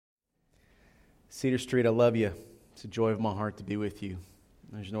Cedar Street, I love you. It's a joy of my heart to be with you.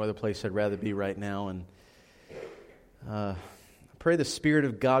 There's no other place I'd rather be right now. And I pray the Spirit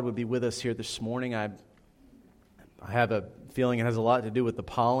of God would be with us here this morning. I have a feeling it has a lot to do with the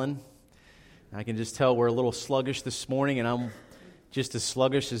pollen. I can just tell we're a little sluggish this morning, and I'm just as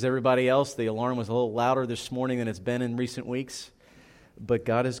sluggish as everybody else. The alarm was a little louder this morning than it's been in recent weeks. But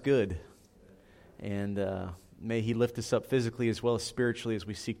God is good. And may He lift us up physically as well as spiritually as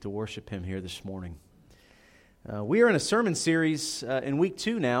we seek to worship Him here this morning. We are in a sermon series in week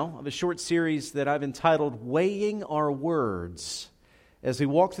 2 now of a short series that I've entitled Weighing Our Words, as we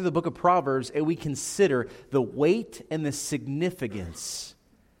walk through the book of Proverbs and we consider the weight and the significance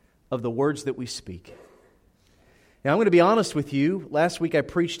of the words that we speak. Now, I'm going to be honest with you. Last week I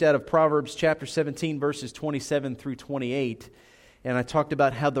preached out of Proverbs chapter 17, verses 27 through 28, and I talked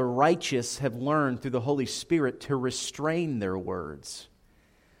about how the righteous have learned through the Holy Spirit to restrain their words.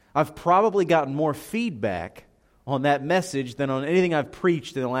 I've probably gotten more feedback on that message than on anything I've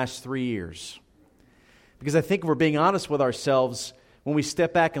preached in the last 3 years. Because I think if we're being honest with ourselves, when we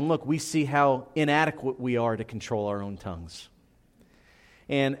step back and look, we see how inadequate we are to control our own tongues.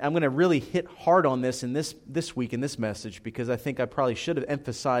 And I'm going to really hit hard on this in this week in this message because I think I probably should have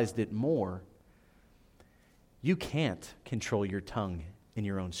emphasized it more. You can't control your tongue in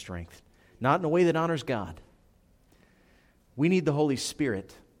your own strength. Not in a way that honors God. We need the Holy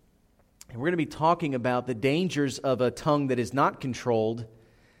Spirit. And we're going to be talking about the dangers of a tongue that is not controlled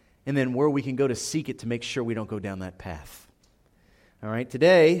and then where we can go to seek it to make sure we don't go down that path. All right,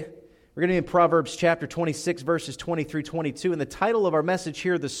 today we're going to be in Proverbs chapter 26, verses 20 through 22. And the title of our message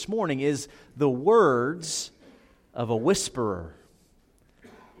here this morning is The Words of a Whisperer.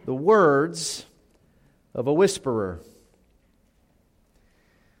 The Words of a Whisperer.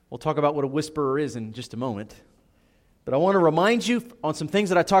 We'll talk about what a whisperer is in just a moment. But I want to remind you on some things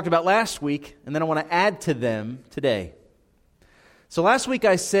that I talked about last week, and then I want to add to them today. So last week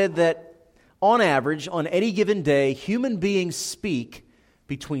I said that on average, on any given day, human beings speak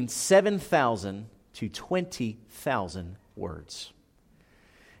between 7,000 to 20,000 words.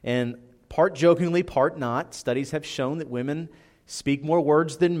 And part jokingly, part not, studies have shown that women speak more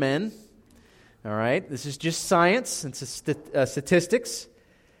words than men. All right, this is just science and statistics.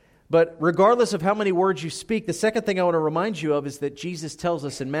 But regardless of how many words you speak, the second thing I want to remind you of is that Jesus tells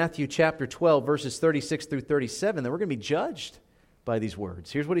us in Matthew chapter 12, verses 36 through 37, that we're going to be judged by these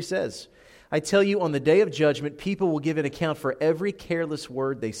words. Here's what He says. I tell you, on the day of judgment, people will give an account for every careless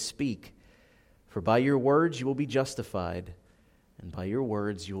word they speak. For by your words you will be justified, and by your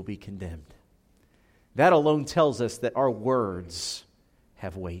words you will be condemned. That alone tells us that our words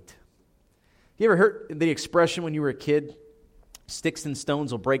have weight. You ever heard the expression when you were a kid, sticks and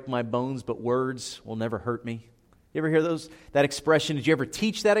stones will break my bones, but words will never hurt me? You ever hear that expression? Did you ever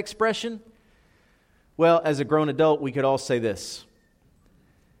teach that expression? Well, as a grown adult, we could all say this.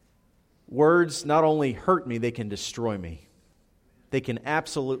 Words not only hurt me, they can destroy me. They can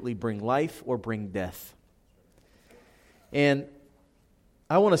absolutely bring life or bring death. And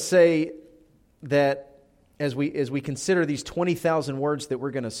I want to say that as we consider these 20,000 words that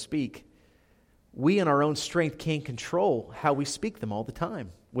we're going to speak, we in our own strength can't control how we speak them all the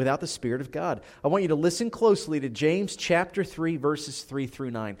time without the Spirit of God. I want you to listen closely to James chapter 3, verses 3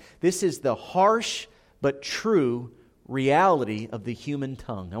 through 9. This is the harsh but true reality of the human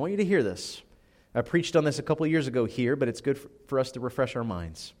tongue. I want you to hear this. I preached on this a couple of years ago here, but it's good for us to refresh our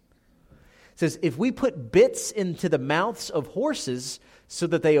minds. It says, if we put bits into the mouths of horses so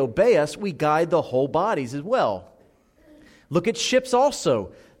that they obey us, we guide the whole bodies as well. Look at ships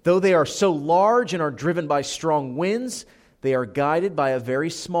also. Though they are so large and are driven by strong winds, they are guided by a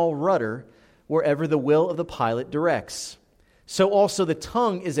very small rudder wherever the will of the pilot directs. So also the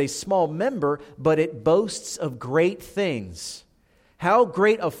tongue is a small member, but it boasts of great things. How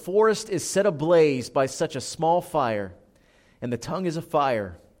great a forest is set ablaze by such a small fire. And the tongue is a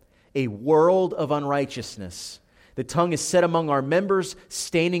fire, a world of unrighteousness. The tongue is set among our members,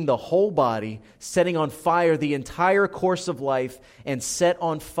 staining the whole body, setting on fire the entire course of life, and set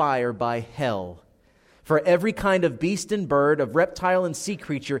on fire by hell. For every kind of beast and bird, of reptile and sea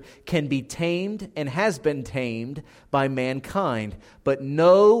creature can be tamed and has been tamed by mankind, but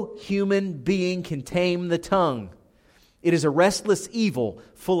no human being can tame the tongue. It is a restless evil,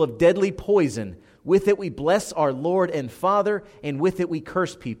 full of deadly poison. With it we bless our Lord and Father, and with it we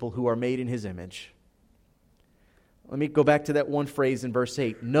curse people who are made in His image. Let me go back to that one phrase in verse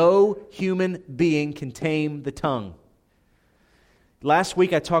 8. No human being can tame the tongue. Last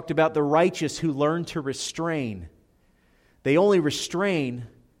week I talked about the righteous who learn to restrain. They only restrain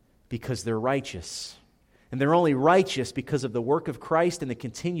because they're righteous. And they're only righteous because of the work of Christ and the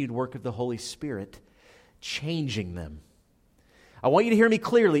continued work of the Holy Spirit changing them. I want you to hear me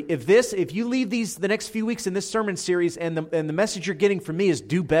clearly. If you leave the next few weeks in this sermon series and the message you're getting from me is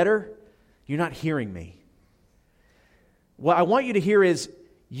do better, you're not hearing me. What I want you to hear is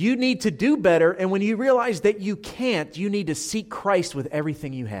you need to do better, and when you realize that you can't, you need to seek Christ with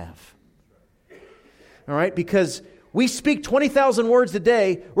everything you have. All right? Because we speak 20,000 words a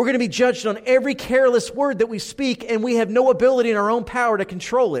day. We're going to be judged on every careless word that we speak, and we have no ability in our own power to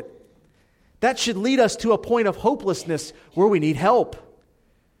control it. That should lead us to a point of hopelessness where we need help.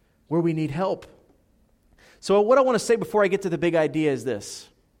 Where we need help. So what I want to say before I get to the big idea is this.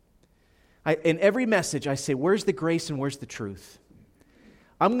 In every message, I say, where's the grace and where's the truth?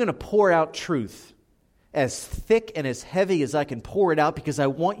 I'm going to pour out truth as thick and as heavy as I can pour it out because I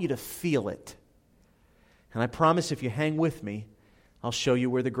want you to feel it. And I promise if you hang with me, I'll show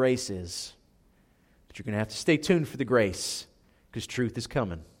you where the grace is. But you're going to have to stay tuned for the grace because truth is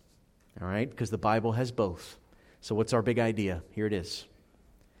coming. All right? Because the Bible has both. So what's our big idea? Here it is.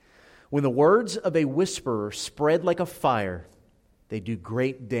 When the words of a whisperer spread like a fire, they do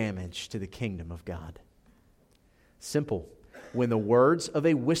great damage to the kingdom of God. Simple. When the words of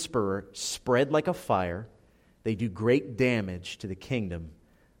a whisperer spread like a fire, they do great damage to the kingdom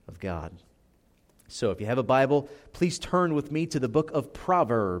of God. So if you have a Bible, please turn with me to the book of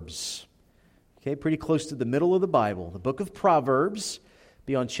Proverbs. Okay, pretty close to the middle of the Bible. The book of Proverbs,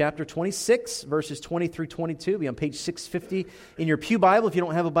 be on chapter 26, verses 20 through 22. Be on page 650 in your pew Bible. If you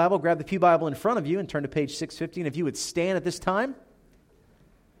don't have a Bible, grab the pew Bible in front of you and turn to page 650. And if you would stand at this time,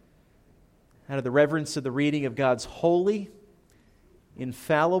 out of the reverence of the reading of God's holy,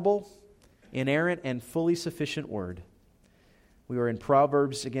 infallible, inerrant, and fully sufficient word. We are in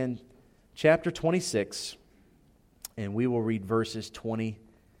Proverbs, again, chapter 26, and we will read verses 20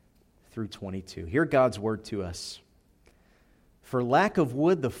 through 22. Hear God's word to us. For lack of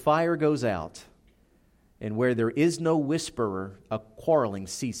wood, the fire goes out, and where there is no whisperer, a quarreling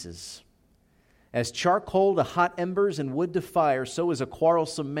ceases. As charcoal to hot embers and wood to fire, so is a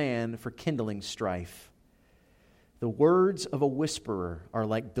quarrelsome man for kindling strife. The words of a whisperer are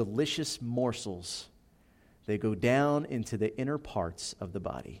like delicious morsels. They go down into the inner parts of the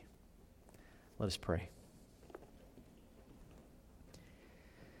body. Let us pray.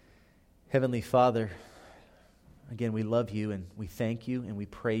 Heavenly Father, again, we love you and we thank you and we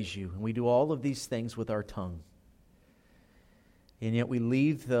praise you. And we do all of these things with our tongue. And yet we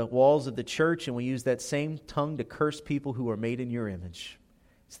leave the walls of the church and we use that same tongue to curse people who are made in your image.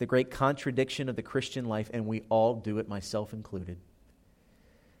 It's the great contradiction of the Christian life, and we all do it, myself included.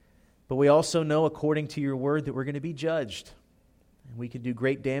 But we also know, according to your word, that we're going to be judged. And we can do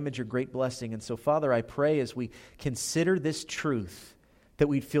great damage or great blessing. And so, Father, I pray as we consider this truth, that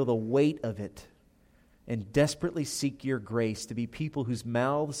we'd feel the weight of it and desperately seek your grace to be people whose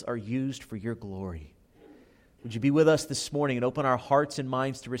mouths are used for your glory. Would you be with us this morning and open our hearts and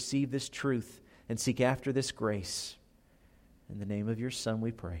minds to receive this truth and seek after this grace? In the name of your Son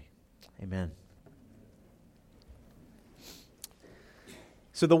we pray. Amen.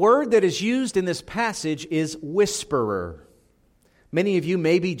 So the word that is used in this passage is whisperer. Many of you,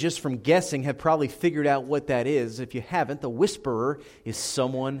 maybe just from guessing, have probably figured out what that is. If you haven't, the whisperer is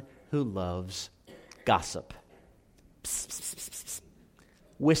someone who loves gossip. Psst, psst, psst, psst.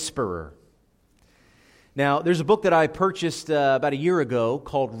 Whisperer. Now, there's a book that I purchased about a year ago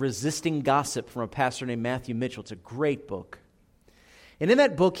called Resisting Gossip from a pastor named Matthew Mitchell. It's a great book. And in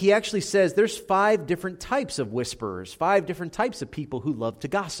that book, he actually says there's 5 different types of whisperers, 5 different types of people who love to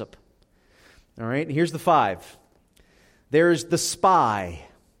gossip. All right, and here's the 5. There's the spy,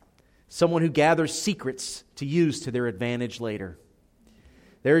 someone who gathers secrets to use to their advantage later.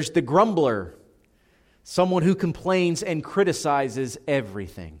 There's the grumbler, someone who complains and criticizes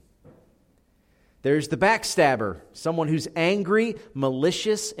everything. There's the backstabber, someone who's angry,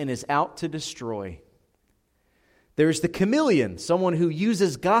 malicious, and is out to destroy. There's the chameleon, someone who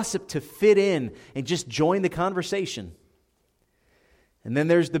uses gossip to fit in and just join the conversation. And then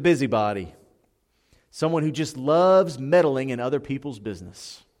there's the busybody, someone who just loves meddling in other people's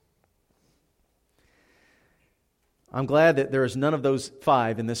business. I'm glad that there is none of those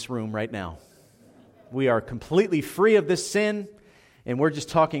 5 in this room right now. We are completely free of this sin. And we're just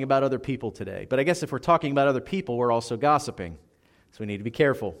talking about other people today. But I guess if we're talking about other people, we're also gossiping. So we need to be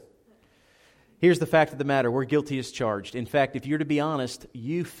careful. Here's the fact of the matter. We're guilty as charged. In fact, if you're to be honest,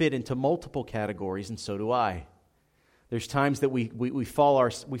 you fit into multiple categories, and so do I. There's times that we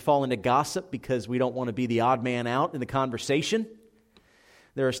fall into gossip because we don't want to be the odd man out in the conversation.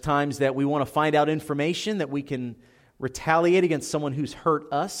 There's times that we want to find out information that we can retaliate against someone who's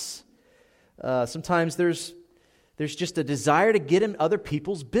hurt us. Sometimes there's just a desire to get in other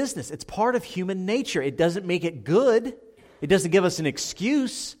people's business. It's part of human nature. It doesn't make it good. It doesn't give us an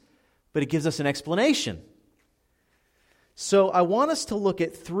excuse, but it gives us an explanation. So I want us to look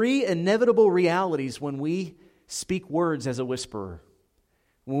at 3 inevitable realities when we speak words as a whisperer.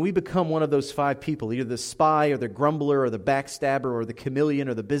 When we become one of those 5 people, either the spy or the grumbler or the backstabber or the chameleon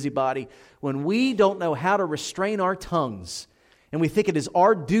or the busybody, when we don't know how to restrain our tongues and we think it is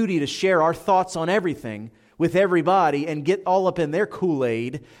our duty to share our thoughts on everything with everybody and get all up in their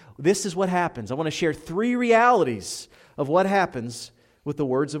Kool-Aid, this is what happens. I want to share 3 realities of what happens with the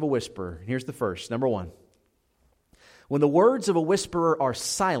words of a whisperer. Here's the first. Number 1. When the words of a whisperer are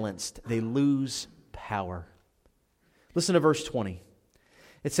silenced, they lose power. Listen to verse 20.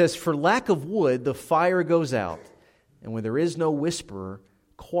 It says, "For lack of wood, the fire goes out, and when there is no whisperer,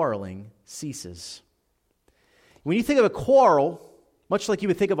 quarreling ceases." When you think of a quarrel, much like you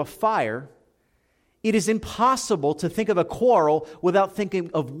would think of a fire, it is impossible to think of a quarrel without thinking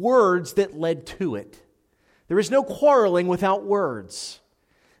of words that led to it. There is no quarreling without words.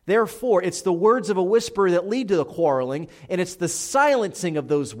 Therefore, it's the words of a whisperer that lead to the quarreling, and it's the silencing of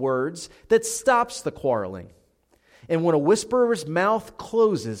those words that stops the quarreling. And when a whisperer's mouth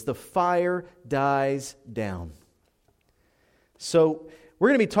closes, the fire dies down. So we're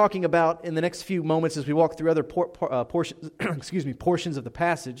going to be talking about in the next few moments as we walk through other portions of the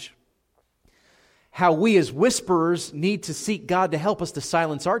passage, how we as whisperers need to seek God to help us to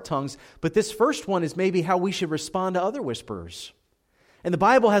silence our tongues. But this first one is maybe how we should respond to other whisperers. And the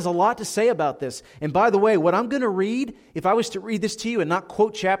Bible has a lot to say about this. And by the way, what I'm going to read, if I was to read this to you and not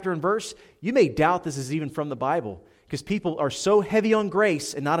quote chapter and verse, you may doubt this is even from the Bible. Because people are so heavy on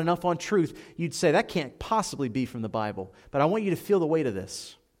grace and not enough on truth, you'd say that can't possibly be from the Bible. But I want you to feel the weight of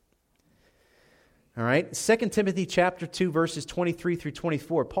this. All right? 2 Timothy chapter 2, verses 23 through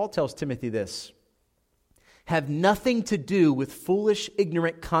 24. Paul tells Timothy this. "Have nothing to do with foolish,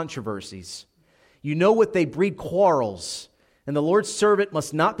 ignorant controversies. You know what they breed, quarrels. And the Lord's servant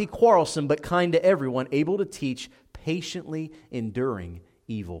must not be quarrelsome, but kind to everyone, able to teach, patiently enduring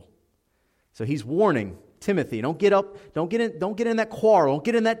evil." So he's warning Timothy, don't get in that quarrel, don't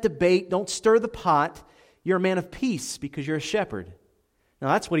get in that debate, don't stir the pot. You're a man of peace because you're a shepherd. Now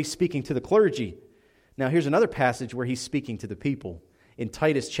that's what he's speaking to the clergy. Now here's another passage where he's speaking to the people. In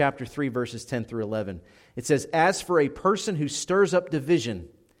Titus chapter 3, verses 10 through 11. It says, "As for a person who stirs up division,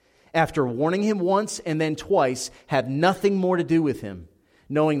 after warning him once and then twice, have nothing more to do with him,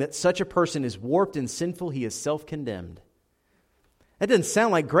 knowing that such a person is warped and sinful, he is self-condemned." That doesn't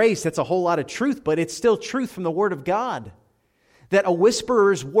sound like grace. That's a whole lot of truth, but it's still truth from the Word of God. That a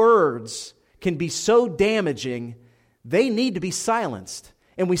whisperer's words can be so damaging, they need to be silenced.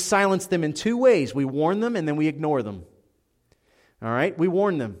 And we silence them in 2 ways. We warn them and then we ignore them. All right? We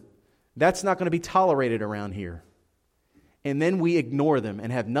warn them. That's not going to be tolerated around here. And then we ignore them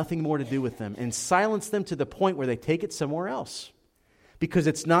and have nothing more to do with them and silence them to the point where they take it somewhere else. Because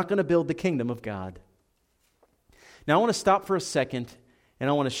it's not going to build the kingdom of God. Now, I want to stop for a second, and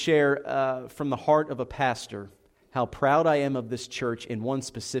I want to share from the heart of a pastor how proud I am of this church in one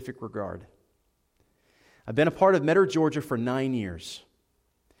specific regard. I've been a part of Metter, Georgia for 9 years.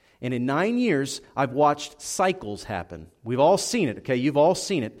 And in 9 years, I've watched cycles happen. We've all seen it, okay? You've all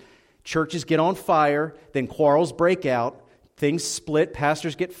seen it. Churches get on fire, then quarrels break out, things split,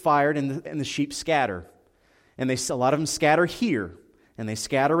 pastors get fired, and the sheep scatter. And a lot of them scatter here, and they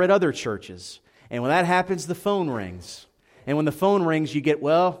scatter at other churches. And when that happens, the phone rings. And when the phone rings, you get,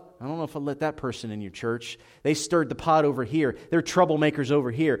 well, I don't know if I'll let that person in your church. They stirred the pot over here. They're troublemakers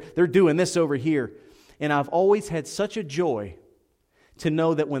over here. They're doing this over here. And I've always had such a joy to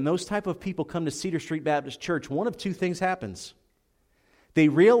know that when those type of people come to Cedar Street Baptist Church, one of 2 things happens. They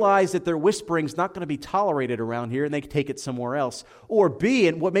realize that their whispering's not going to be tolerated around here and they take it somewhere else. Or B,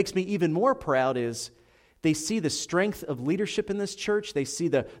 and what makes me even more proud is, they see the strength of leadership in this church. They see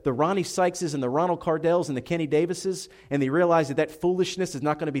the Ronnie Sykeses and the Ronald Cardells and the Kenny Davises, and they realize that foolishness is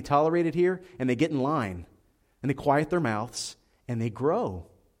not going to be tolerated here, and they get in line, and they quiet their mouths, and they grow,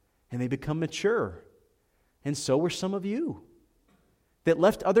 and they become mature. And so were some of you that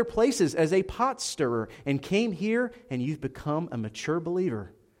left other places as a pot stirrer and came here, and you've become a mature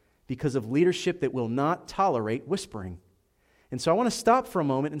believer because of leadership that will not tolerate whispering. And so I want to stop for a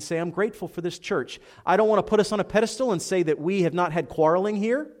moment and say I'm grateful for this church. I don't want to put us on a pedestal and say that we have not had quarreling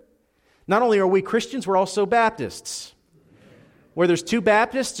here. Not only are we Christians, we're also Baptists. Where there's 2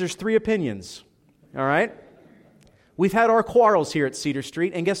 Baptists, there's 3 opinions. All right? We've had our quarrels here at Cedar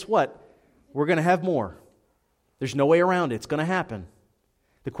Street, and guess what? We're going to have more. There's no way around it. It's going to happen.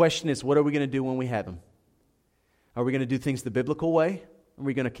 The question is, what are we going to do when we have them? Are we going to do things the biblical way, Are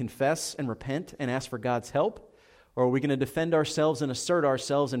we going to confess and repent and ask for God's help? Or are we going to defend ourselves and assert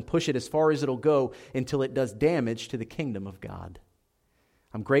ourselves and push it as far as it'll go until it does damage to the kingdom of God?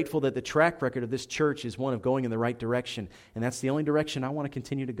 I'm grateful that the track record of this church is one of going in the right direction, and that's the only direction I want to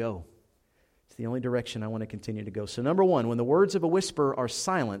continue to go. It's the only direction I want to continue to go. So number one, when the words of a whisperer are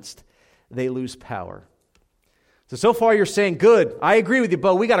silenced, they lose power. So far you're saying, good, I agree with you,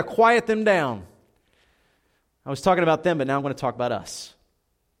 Bo, we got to quiet them down. I was talking about them, but now I'm going to talk about us.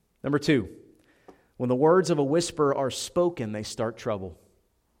 Number two, when the words of a whisperer are spoken, they start trouble.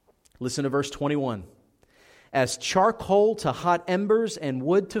 Listen to verse 21. As charcoal to hot embers and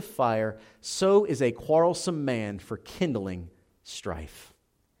wood to fire, so is a quarrelsome man for kindling strife.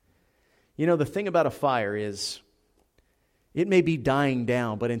 You know, the thing about a fire is, it may be dying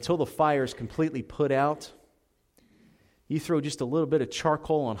down, but until the fire is completely put out, you throw just a little bit of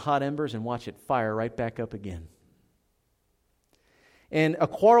charcoal on hot embers and watch it fire right back up again. And a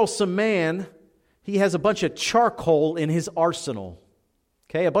quarrelsome man, he has a bunch of charcoal in his arsenal.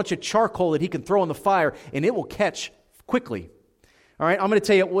 Okay, a bunch of charcoal that he can throw in the fire, and it will catch quickly. All right, I'm going to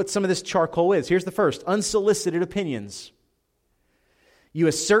tell you what some of this charcoal is. Here's the first: unsolicited opinions. You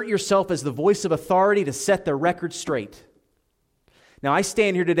assert yourself as the voice of authority to set the record straight. Now, I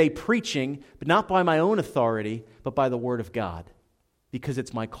stand here today preaching, but not by my own authority, but by the Word of God, because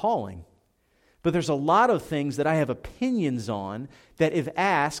it's my calling. But there's a lot of things that I have opinions on that, if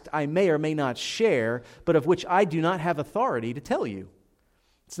asked, I may or may not share, but of which I do not have authority to tell you.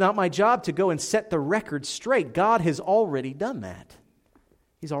 It's not my job to go and set the record straight. God has already done that.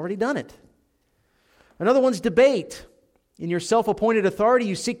 He's already done it. Another one's debate. In your self-appointed authority,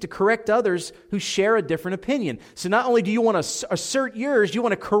 you seek to correct others who share a different opinion. So not only do you want to assert yours, you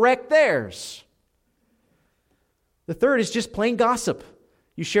want to correct theirs. The third is just plain gossip.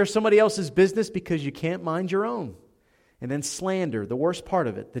 You share somebody else's business because you can't mind your own. And then slander, the worst part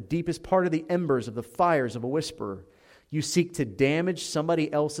of it, the deepest part of the embers of the fires of a whisperer. You seek to damage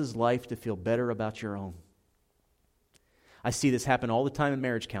somebody else's life to feel better about your own. I see this happen all the time in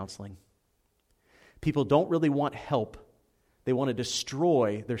marriage counseling. People don't really want help. They want to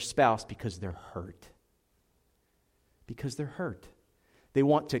destroy their spouse because they're hurt. Because they're hurt. They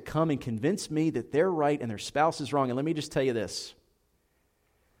want to come and convince me that they're right and their spouse is wrong. And let me just tell you this.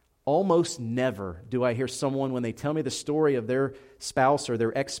 Almost never do I hear someone, when they tell me the story of their spouse or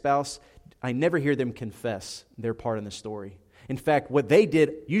their ex-spouse, I never hear them confess their part in the story. In fact, what they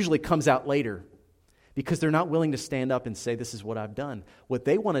did usually comes out later because they're not willing to stand up and say, this is what I've done. What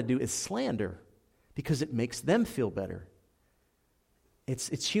they want to do is slander because it makes them feel better.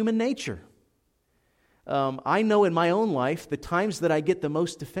 It's human nature. I know in my own life the times that I get the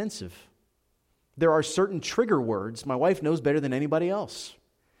most defensive. There are certain trigger words my wife knows better than anybody else.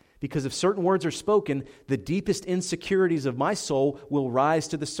 Because if certain words are spoken, the deepest insecurities of my soul will rise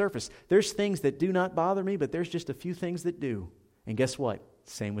to the surface. There's things that do not bother me, but there's just a few things that do. And guess what?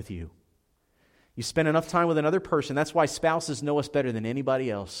 Same with you. You spend enough time with another person. That's why spouses know us better than anybody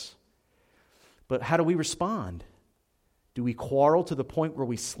else. But how do we respond? Do we quarrel to the point where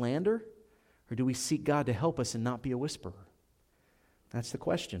we slander? Or do we seek God to help us and not be a whisperer? That's the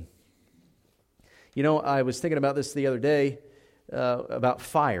question. You know, I was thinking about this the other day, about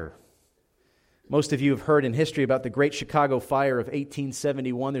fire. Most of you have heard in history about the Great Chicago Fire of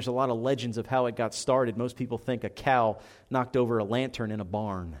 1871. There's a lot of legends of how it got started. Most people think a cow knocked over a lantern in a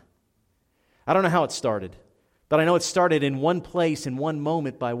barn. I don't know how it started, but I know it started in one place, in one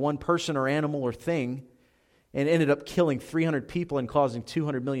moment, by one person or animal or thing, and ended up killing 300 people and causing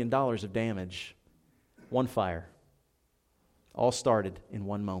 $200 million of damage. One fire. All started in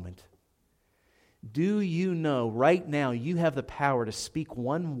one moment. Do you know right now you have the power to speak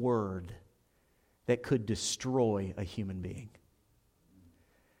one word that could destroy a human being?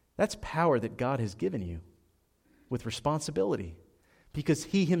 That's power that God has given you with responsibility, because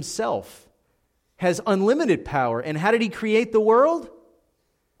He Himself has unlimited power. And how did He create the world?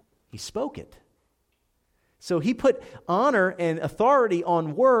 He spoke it. So He put honor and authority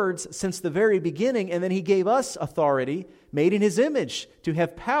on words since the very beginning, and then He gave us authority, made in His image, to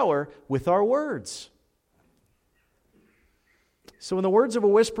have power with our words. So when the words of a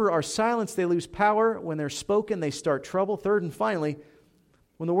whisperer are silenced, they lose power. When they're spoken, they start trouble. Third and finally,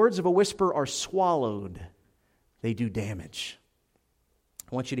 when the words of a whisperer are swallowed, they do damage.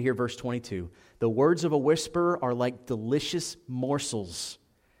 I want you to hear verse 22. The words of a whisperer are like delicious morsels.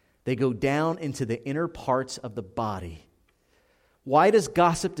 They go down into the inner parts of the body. Why does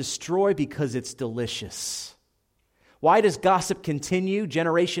gossip destroy? Because it's delicious. Why does gossip continue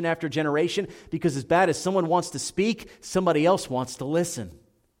generation after generation? Because as bad as someone wants to speak, somebody else wants to listen.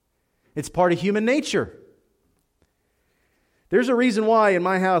 It's part of human nature. There's a reason why in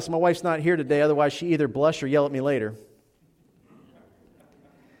my house my wife's not here today, otherwise she either blush or yell at me later.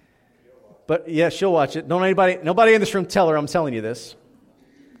 But yeah, she'll watch it. Nobody in this room tell her I'm telling you this.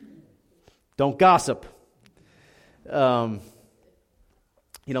 Don't gossip. My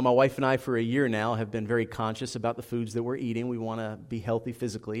wife and I for a year now have been very conscious about the foods that we're eating. We want to be healthy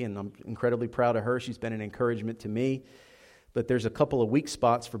physically, and I'm incredibly proud of her. She's been an encouragement to me. But there's a couple of weak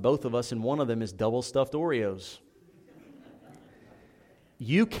spots for both of us, and one of them is double-stuffed Oreos.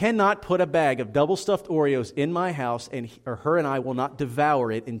 You cannot put a bag of double-stuffed Oreos in my house, or her and I will not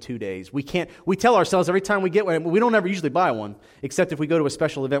devour it in 2 days. We can't. We tell ourselves every time we get one, we don't ever usually buy one, except if we go to a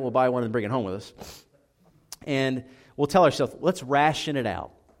special event, we'll buy one and bring it home with us. And we'll tell ourselves, let's ration it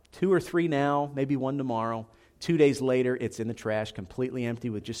out. 2 or 3 now, maybe 1 tomorrow. 2 days later, it's in the trash, completely empty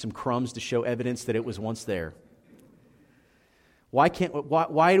with just some crumbs to show evidence that it was once there. Why can't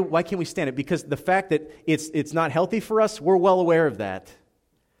we stand it? Because the fact that it's not healthy for us, we're well aware of that.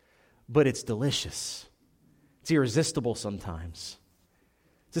 But it's delicious. It's irresistible sometimes.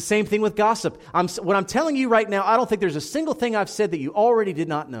 It's the same thing with gossip. What I'm telling you right now, I don't think there's a single thing I've said that you already did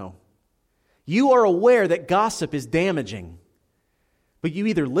not know. You are aware that gossip is damaging. But you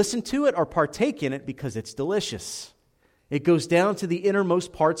either listen to it or partake in it because it's delicious. It goes down to the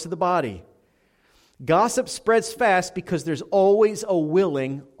innermost parts of the body. Gossip spreads fast because there's always a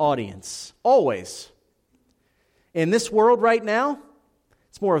willing audience. Always. In this world right now,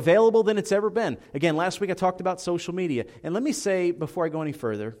 it's more available than it's ever been. Again, last week I talked about social media. And let me say, before I go any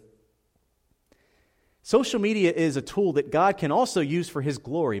further, social media is a tool that God can also use for His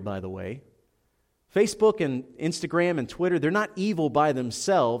glory, by the way. Facebook and Instagram and Twitter, they're not evil by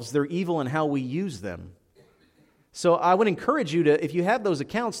themselves. They're evil in how we use them. So I would encourage you to, if you have those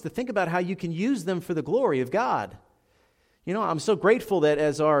accounts, to think about how you can use them for the glory of God. I'm so grateful that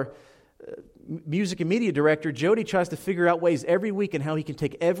as our music and media director, Jody tries to figure out ways every week in how he can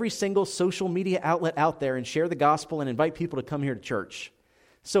take every single social media outlet out there and share the gospel and invite people to come here to church.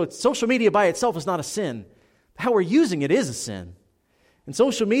 So social media by itself is not a sin. How we're using it is a sin. And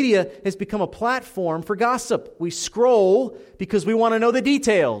social media has become a platform for gossip. We scroll because we want to know the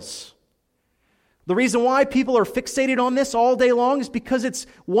details. The reason why people are fixated on this all day long is because it's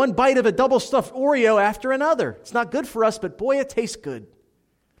one bite of a double-stuffed Oreo after another. It's not good for us, but boy, it tastes good.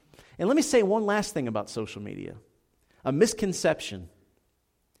 And let me say one last thing about social media. A misconception.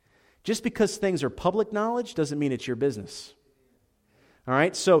 Just because things are public knowledge doesn't mean it's your business. All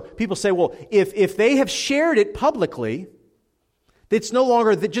right? So people say, well, if they have shared it publicly, it's no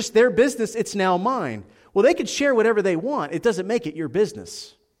longer just their business, it's now mine. Well, they can share whatever they want. It doesn't make it your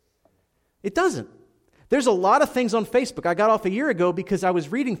business. It doesn't. There's a lot of things on Facebook. I got off a year ago because I was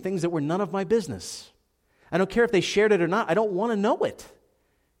reading things that were none of my business. I don't care if they shared it or not. I don't want to know it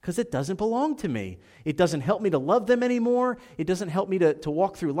because it doesn't belong to me. It doesn't help me to love them anymore. It doesn't help me to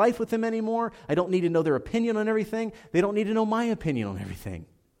walk through life with them anymore. I don't need to know their opinion on everything. They don't need to know my opinion on everything.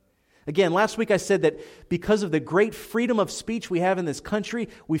 Again, last week I said that because of the great freedom of speech we have in this country,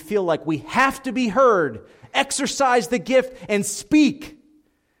 we feel like we have to be heard, exercise the gift, and speak.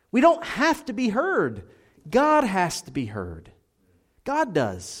 We don't have to be heard. God has to be heard. God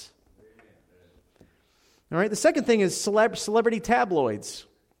does. All right, the second thing is celebrity tabloids.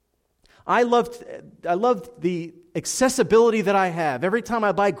 I loved the accessibility that I have. Every time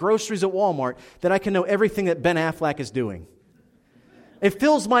I buy groceries at Walmart, that I can know everything that Ben Affleck is doing. It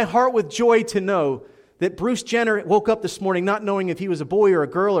fills my heart with joy to know that Bruce Jenner woke up this morning not knowing if he was a boy or a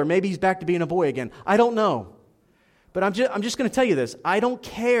girl, or maybe he's back to being a boy again. I don't know. But I'm just going to tell you this. I don't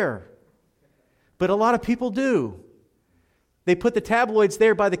care. But a lot of people do. They put the tabloids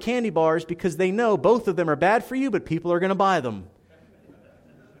there by the candy bars because they know both of them are bad for you, but people are going to buy them.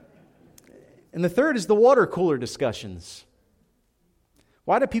 And the third is the water cooler discussions.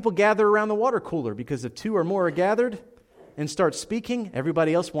 Why do people gather around the water cooler? Because if 2 or more are gathered and start speaking,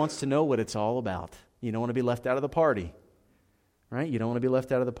 everybody else wants to know what it's all about. You don't want to be left out of the party, right? You don't want to be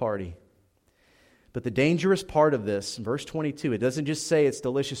left out of the party. But the dangerous part of this, in verse 22, it doesn't just say it's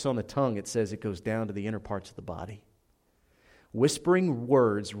delicious on the tongue. It says it goes down to the inner parts of the body. Whispering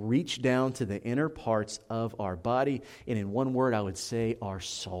words reach down to the inner parts of our body, and in one word I would say our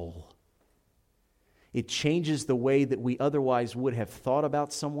soul. It changes the way that we otherwise would have thought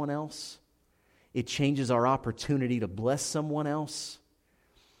about someone else. It changes our opportunity to bless someone else.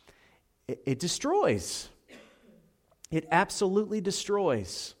 It destroys. It absolutely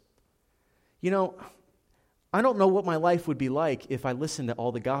destroys. I don't know what my life would be like if I listened to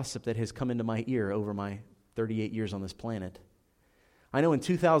all the gossip that has come into my ear over my 38 years on this planet. I know in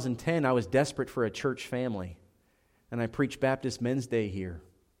 2010 I was desperate for a church family, and I preached Baptist Men's Day here.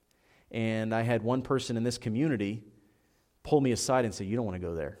 And I had one person in this community pull me aside and say, you don't want to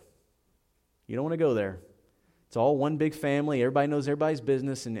go there. You don't want to go there. It's all one big family. Everybody knows everybody's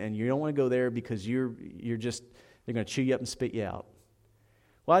business, and you don't want to go there because they're going to chew you up and spit you out.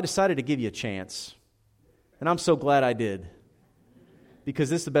 Well, I decided to give you a chance, and I'm so glad I did, because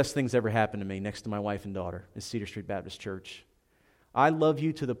this is the best thing that's ever happened to me next to my wife and daughter is Cedar Street Baptist Church. I love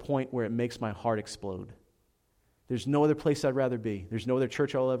you to the point where it makes my heart explode. There's no other place I'd rather be. There's no other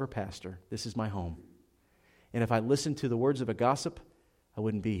church I'll ever pastor. This is my home. And if I listened to the words of a gossip, I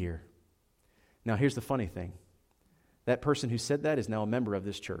wouldn't be here. Now, here's the funny thing. That person who said that is now a member of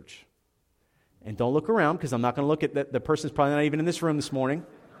this church. And don't look around, because I'm not going to look at that. The person's probably not even in this room this morning.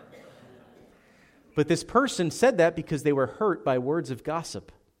 But this person said that because they were hurt by words of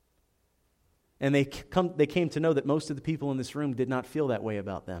gossip. And they came to know that most of the people in this room did not feel that way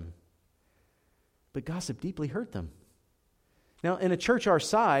about them. But gossip deeply hurt them. Now, in a church our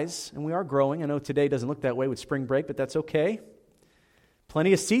size, and we are growing, I know today doesn't look that way with spring break, but that's okay.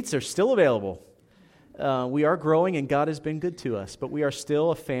 Plenty of seats are still available. We are growing, and God has been good to us, but we are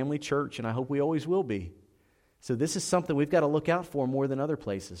still a family church, and I hope we always will be. So this is something we've got to look out for more than other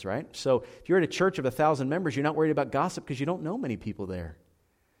places, right? So if you're at a church of 1,000 members, you're not worried about gossip because you don't know many people there.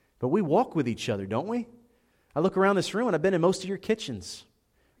 But we walk with each other, don't we? I look around this room, and I've been in most of your kitchens.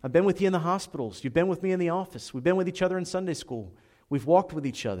 I've been with you in the hospitals. You've been with me in the office. We've been with each other in Sunday school. We've walked with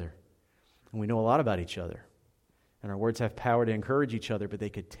each other, and we know a lot about each other. And our words have power to encourage each other, but they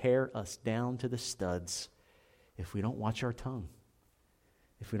could tear us down to the studs if we don't watch our tongue.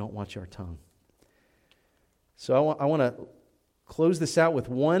 If we don't watch our tongue. So I want to close this out with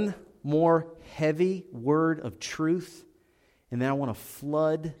one more heavy word of truth, and then I want to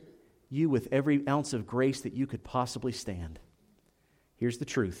flood you with every ounce of grace that you could possibly stand. Here's the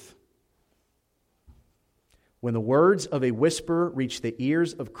truth. When the words of a whisperer reach the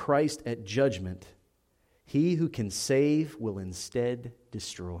ears of Christ at judgment, he who can save will instead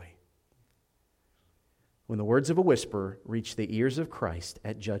destroy. When the words of a whisperer reach the ears of Christ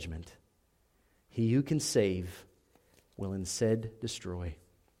at judgment, he who can save will instead destroy.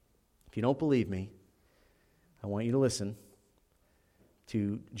 If you don't believe me, I want you to listen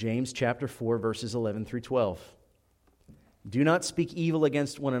to James chapter 4, verses 11 through 12. Do not speak evil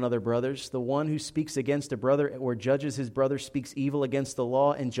against one another, brothers. The one who speaks against a brother or judges his brother speaks evil against the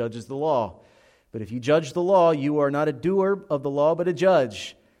law and judges the law. But if you judge the law, you are not a doer of the law, but a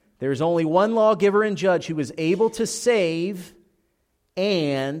judge. There is only one lawgiver and judge who is able to save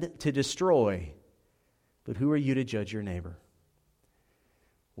and to destroy. But who are you to judge your neighbor?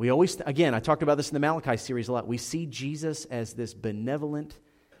 We always, again, I talked about this in the Malachi series a lot. We see Jesus as this benevolent,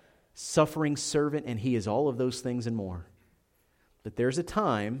 suffering servant, and he is all of those things and more. But there's a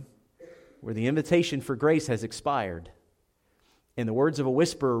time where the invitation for grace has expired. And the words of a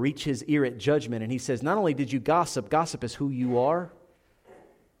whisperer reach his ear at judgment. And he says, not only did you gossip is who you are.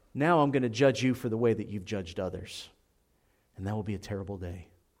 Now I'm going to judge you for the way that you've judged others. And that will be a terrible day.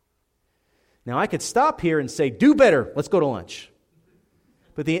 Now I could stop here and say, do better, let's go to lunch.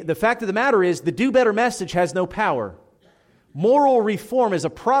 But the fact of the matter is, the do better message has no power. Moral reform is a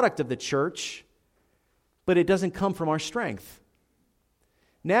product of the church, but it doesn't come from our strength.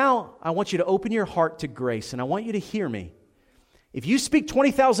 Now, I want you to open your heart to grace, and I want you to hear me. If you speak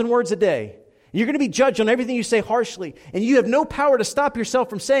 20,000 words a day, and you're going to be judged on everything you say harshly, and you have no power to stop yourself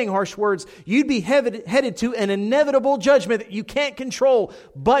from saying harsh words, you'd be headed to an inevitable judgment that you can't control,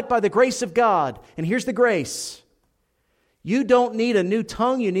 but by the grace of God. And here's the grace. You don't need a new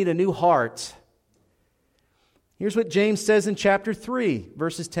tongue, you need a new heart. Here's what James says in chapter 3,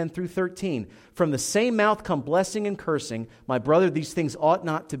 verses 10 through 13. From the same mouth come blessing and cursing. My brother, these things ought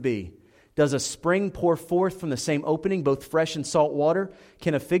not to be. Does a spring pour forth from the same opening both fresh and salt water?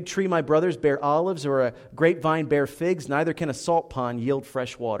 Can a fig tree, my brothers, bear olives, or a grapevine bear figs? Neither can a salt pond yield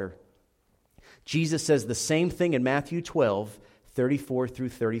fresh water. Jesus says the same thing in Matthew 12, 34 through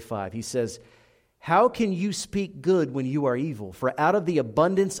 35. He says, how can you speak good when you are evil? For out of the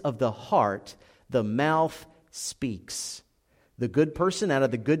abundance of the heart, the mouth speaks. The good person out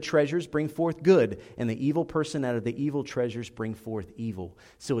of the good treasures bring forth good, and the evil person out of the evil treasures bring forth evil.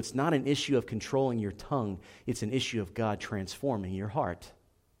 So it's not an issue of controlling your tongue, it's an issue of God transforming your heart.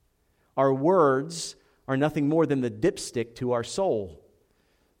 Our words are nothing more than the dipstick to our soul.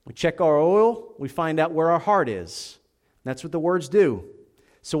 We check our oil, we find out where our heart is. That's what the words do.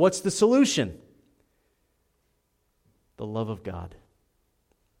 So what's the solution? The love of God.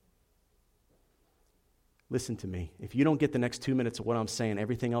 Listen to me. If you don't get the next 2 minutes of what I'm saying,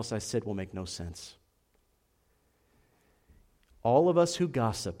 everything else I said will make no sense. All of us who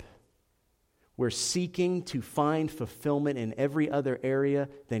gossip, we're seeking to find fulfillment in every other area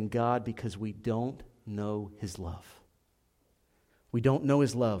than God because we don't know His love. We don't know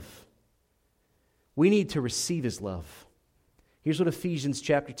His love. We need to receive His love. Here's what Ephesians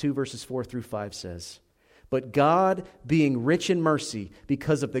chapter 2, verses 4 through 5 says. But God, being rich in mercy,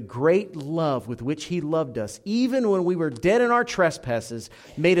 because of the great love with which He loved us, even when we were dead in our trespasses,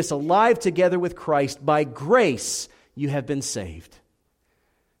 made us alive together with Christ. By grace you have been saved.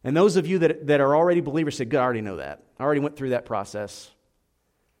 And those of you that are already believers say, good, I already know that. I already went through that process.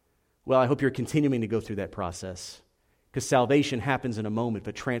 Well, I hope you're continuing to go through that process, because salvation happens in a moment,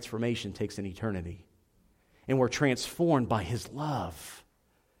 but transformation takes an eternity. And we're transformed by His love.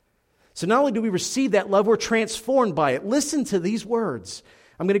 So not only do we receive that love, we're transformed by it. Listen to these words.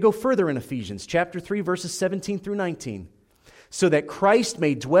 I'm going to go further in Ephesians chapter 3, verses 17 through 19. So that Christ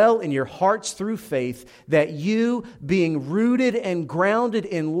may dwell in your hearts through faith, that you, being rooted and grounded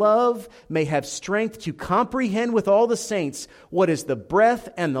in love, may have strength to comprehend with all the saints what is the breadth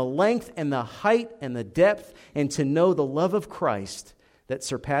and the length and the height and the depth, and to know the love of Christ that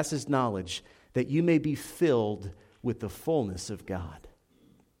surpasses knowledge, that you may be filled with the fullness of God.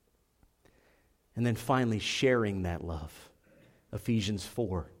 And then finally, sharing that love. Ephesians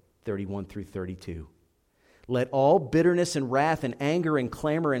 4, 31 through 32. Let all bitterness and wrath and anger and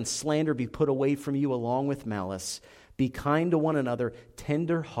clamor and slander be put away from you along with malice. Be kind to one another,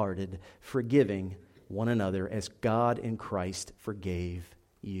 tender-hearted, forgiving one another as God in Christ forgave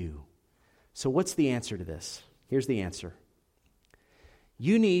you. So what's the answer to this? Here's the answer.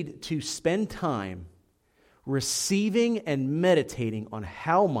 You need to spend time receiving and meditating on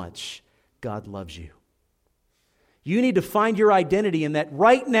how much God loves you. You need to find your identity in that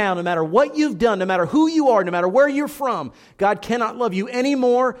right now, no matter what you've done, no matter who you are, no matter where you're from, God cannot love you any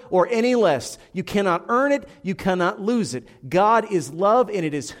more or any less. You cannot earn it. You cannot lose it. God is love, and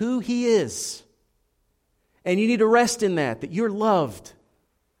it is who He is. And you need to rest in that you're loved,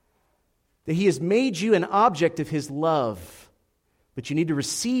 that He has made you an object of His love. But you need to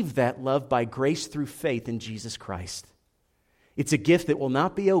receive that love by grace through faith in Jesus Christ. It's a gift that will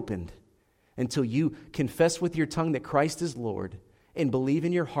not be opened until you confess with your tongue that Christ is Lord and believe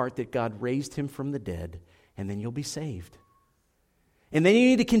in your heart that God raised Him from the dead, and then you'll be saved. And then you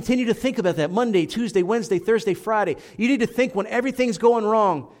need to continue to think about that Monday, Tuesday, Wednesday, Thursday, Friday. You need to think when everything's going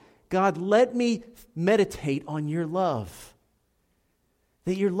wrong, God, let me meditate on your love.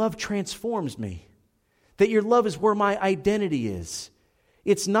 That your love transforms me. That your love is where my identity is.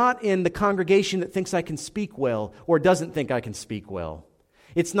 It's not in the congregation that thinks I can speak well or doesn't think I can speak well.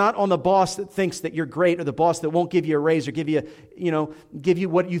 It's not on the boss that thinks that you're great, or the boss that won't give you a raise or give you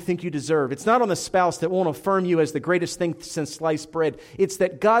what you think you deserve. It's not on the spouse that won't affirm you as the greatest thing since sliced bread. It's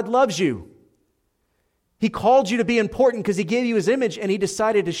that God loves you. He called you to be important because He gave you His image, and He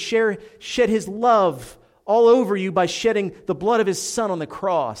decided to shed His love all over you by shedding the blood of His Son on the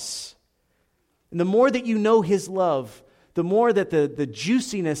cross. And the more that you know His love, the more that the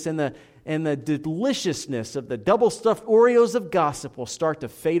juiciness and the deliciousness of the double-stuffed Oreos of gossip will start to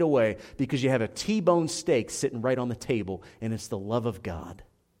fade away, because you have a T-bone steak sitting right on the table, and it's the love of God.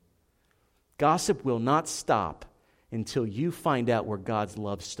 Gossip will not stop until you find out where God's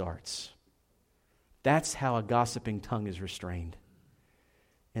love starts. That's how a gossiping tongue is restrained.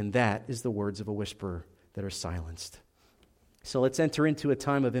 And that is the words of a whisperer that are silenced. So let's enter into a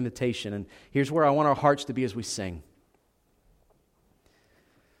time of invitation, and here's where I want our hearts to be as we sing.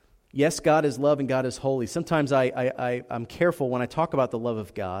 Yes, God is love and God is holy. Sometimes I'm careful when I talk about the love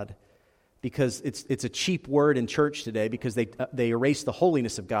of God, because it's a cheap word in church today, because they erase the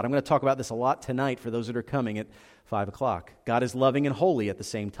holiness of God. I'm going to talk about this a lot tonight for those that are coming at 5 o'clock. God is loving and holy at the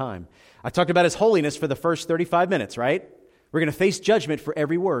same time. I talked about His holiness for the first 35 minutes, right? We're going to face judgment for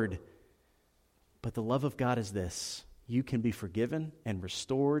every word. But the love of God is this. You can be forgiven and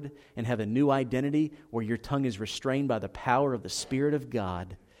restored and have a new identity where your tongue is restrained by the power of the Spirit of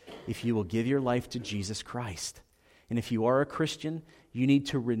God if you will give your life to Jesus Christ. And if you are a Christian, you need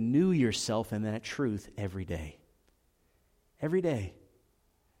to renew yourself in that truth every day. Every day.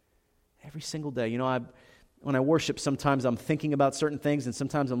 Every single day. When I worship, sometimes I'm thinking about certain things, and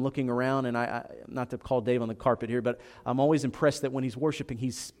sometimes I'm looking around, and I not to call Dave on the carpet here, but I'm always impressed that when he's worshiping,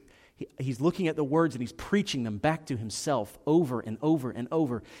 he's looking at the words and he's preaching them back to himself over and over and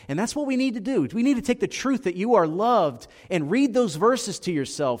over. And that's what we need to do. We need to take the truth that you are loved and read those verses to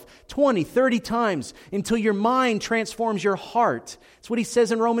yourself 20, 30 times until your mind transforms your heart. That's what he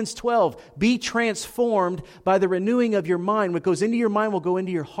says in Romans 12. Be transformed by the renewing of your mind. What goes into your mind will go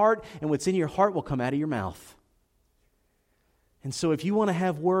into your heart, and what's in your heart will come out of your mouth. And so if you want to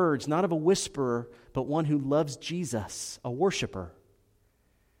have words, not of a whisperer, but one who loves Jesus, a worshiper,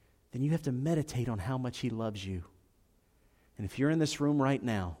 then you have to meditate on how much He loves you. And if you're in this room right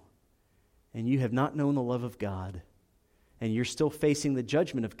now and you have not known the love of God, and you're still facing the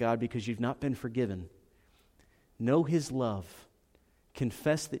judgment of God because you've not been forgiven, know His love.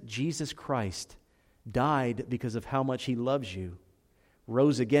 Confess that Jesus Christ died because of how much He loves you,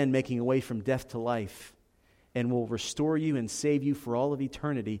 rose again, making a way from death to life, and will restore you and save you for all of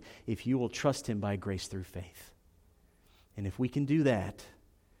eternity if you will trust Him by grace through faith. And if we can do that,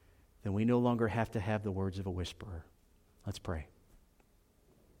 then we no longer have to have the words of a whisperer. Let's pray.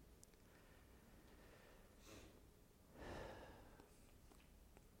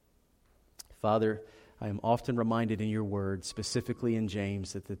 Father, I am often reminded in your word, specifically in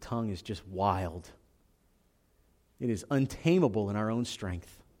James, that the tongue is just wild. It is untamable in our own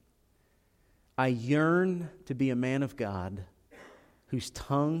strength. I yearn to be a man of God whose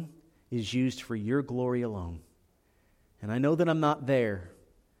tongue is used for your glory alone. And I know that I'm not there.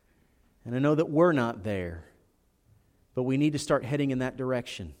 And I know that we're not there. But we need to start heading in that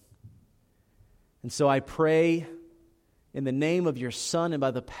direction. And so I pray in the name of your Son and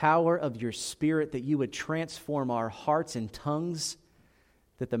by the power of your Spirit that you would transform our hearts and tongues,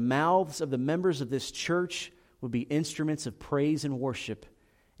 that the mouths of the members of this church would be instruments of praise and worship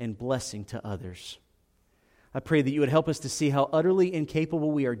and blessing to others. I pray that you would help us to see how utterly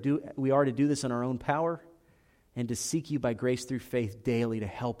incapable we are to do this in our own power, and to seek you by grace through faith daily to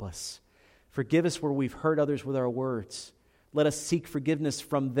help us. Forgive us where we've hurt others with our words. Let us seek forgiveness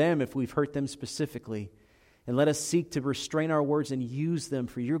from them if we've hurt them specifically. And let us seek to restrain our words and use them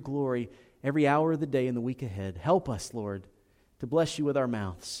for your glory every hour of the day and the week ahead. Help us, Lord, to bless you with our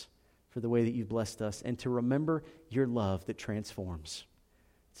mouths for the way that you've blessed us, and to remember your love that transforms.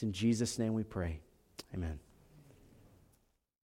 It's in Jesus' name we pray. Amen.